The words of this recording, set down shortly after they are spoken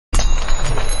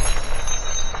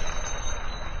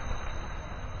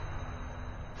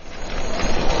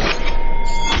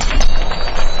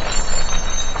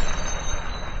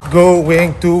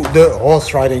going to the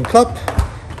horse riding club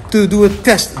to do a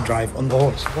test drive on the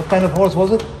horse. What kind of horse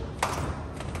was it?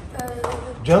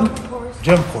 Jump horse.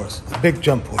 Jump horse. A big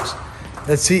jump horse.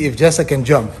 Let's see if Jessa can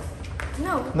jump.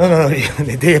 No.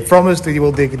 They promised that you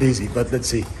will take it easy, but let's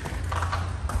see.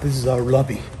 This is our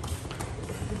lobby.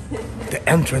 The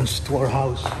entrance to our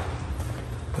house.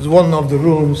 It's one of the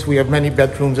rooms. We have many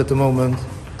bedrooms at the moment.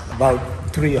 About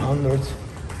 300.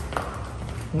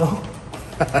 No?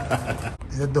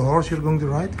 Is that the horse you're going to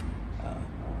ride?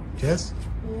 Yes?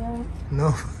 Yeah.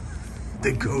 No.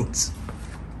 The goats.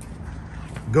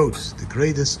 Goats, the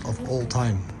greatest of all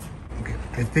time. Okay.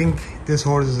 I think this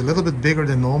horse is a little bit bigger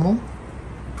than normal,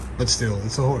 but still,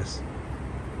 it's a horse.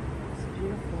 It's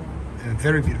beautiful.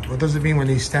 Very beautiful. What does it mean when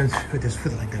he stands with his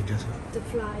foot like that, Jessica? The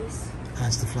flies.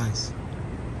 That's the flies.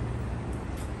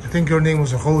 I think your name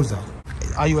was Rosa.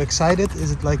 Are you excited?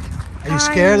 Is it like, are you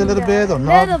scared a little bit or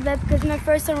not? A little bit, because my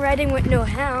first time riding with no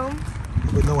helm.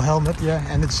 With no helmet, yeah.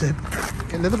 And it's a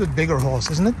little bit bigger horse,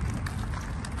 isn't it?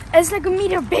 It's like a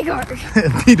meter bigger.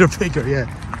 A meter bigger, yeah.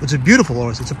 It's a beautiful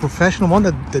horse. It's a professional one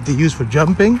that they use for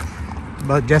jumping.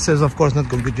 But Jessa is of course not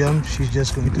going to jump. She's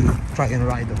just going to try and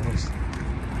ride the horse.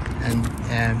 And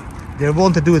they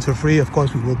want to do it for free. Of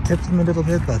course, we will tip them a little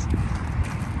bit, but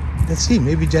let's see.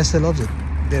 Maybe Jessa loves it.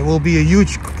 There will be a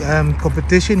huge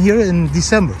competition here in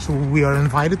December. So we are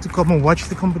invited to come and watch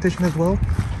the competition as well.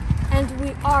 And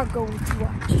we are going to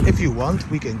watch. If you want,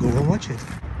 we can go and watch it.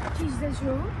 Jeez, that's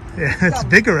wrong. Yeah, it's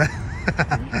bigger.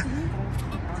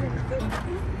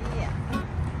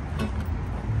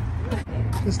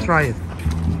 Just try it.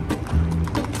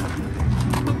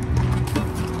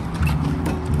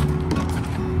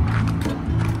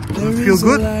 Does it feel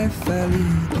good?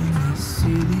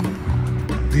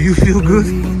 Do you feel good?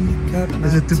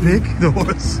 Is it too big, the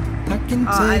horse? Oh,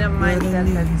 I don't mind that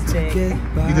it's big. You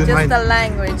don't Just mind? the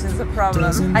language is a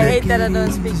problem. I hate that I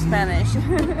don't speak Spanish.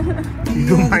 You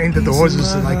don't mind that the horse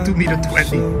is like 2.20 meters?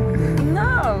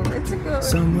 No, it's a good,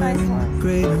 nice one.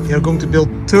 They are going to build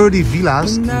 30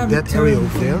 villas in that area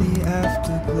over there.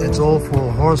 It's all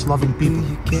for horse-loving people.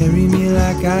 I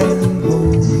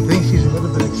think she's a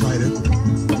little bit excited.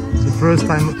 It's the first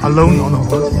time alone on a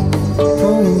horse,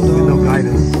 with no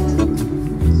guidance.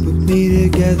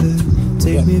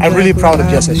 Yeah, I'm really proud of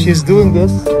Jessa. She's doing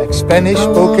this like Spanish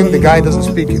spoken. The guy doesn't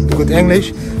speak good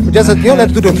English. But Jessa, you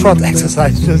let's do the trot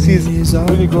exercise. So she's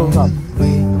really growing up.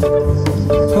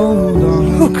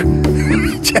 Look,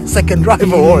 Jessa can drive a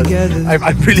horse.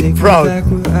 I'm really proud.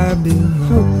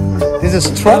 This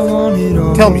is trot.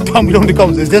 Tell me down in the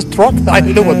comments. Is this trot? I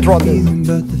don't know what trot is.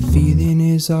 But the feeling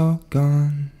is all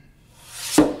gone.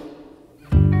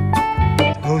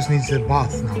 Rose needs a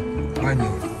bath now. I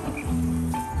know.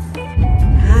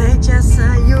 Hi Jessa,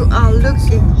 you are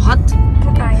looking hot.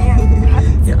 I am hot.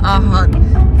 You are hot.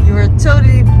 You are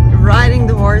totally riding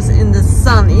the horse in the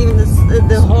sun. Even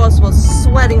the horse was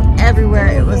sweating everywhere.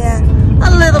 It was a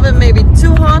little bit maybe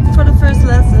too hot for the first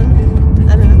lesson.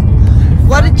 I don't know.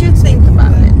 What did you think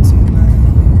about it?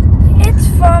 It's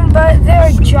fun, but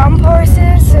they're jump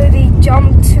horses, so they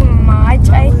jump too much,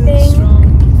 I think.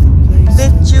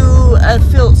 Did you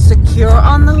feel secure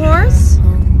on the horse?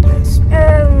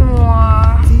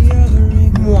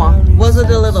 More. Was it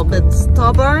a little bit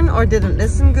stubborn or didn't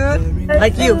listen good?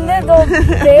 Like you? A little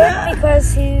bit,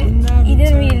 because he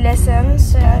didn't really listen,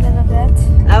 so a little bit.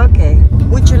 Okay.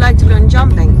 Would you like to learn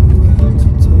jumping?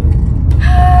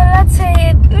 Let's say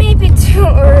it may be too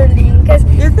early, because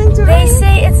they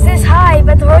say it's this high,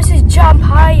 but the horses jump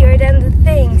higher than the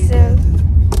thing, so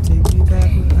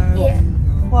yeah.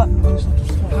 What?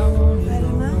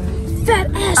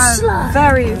 That ass slug. A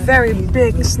very, very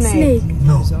big snake.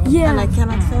 No. Yeah. And I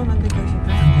cannot film it because you're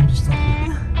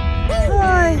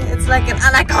it's like an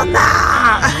anaconda.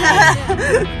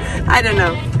 I don't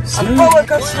know. A boa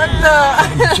constrictor.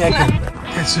 Check it.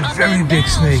 It's a very big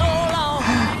snake.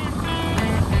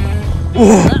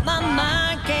 Oh.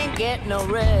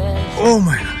 Oh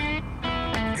my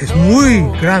God. Es muy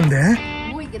grande, ¿eh?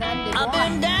 Muy grande.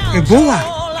 A boa.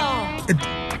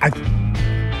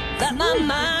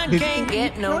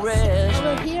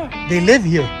 They live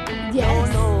here.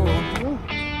 Yes.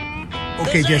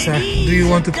 Okay, Jessa, do you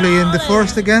want to play in the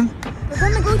forest again? We're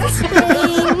gonna go to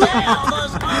Spain.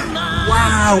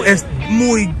 Wow, es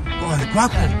muy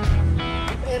guapo.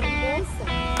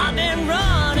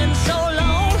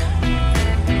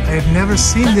 I've never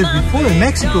seen this before in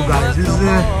Mexico, guys. This is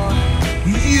a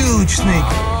huge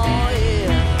snake.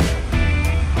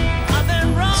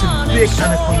 It's a big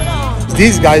anaconda.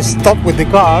 These guys stopped with the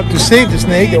car to save the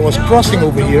snake that was crossing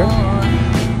over here.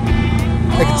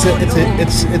 Like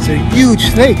it's a huge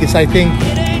snake. It's, I think,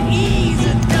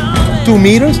 2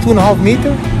 meters, 2.5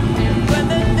 meters.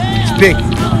 It's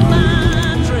big.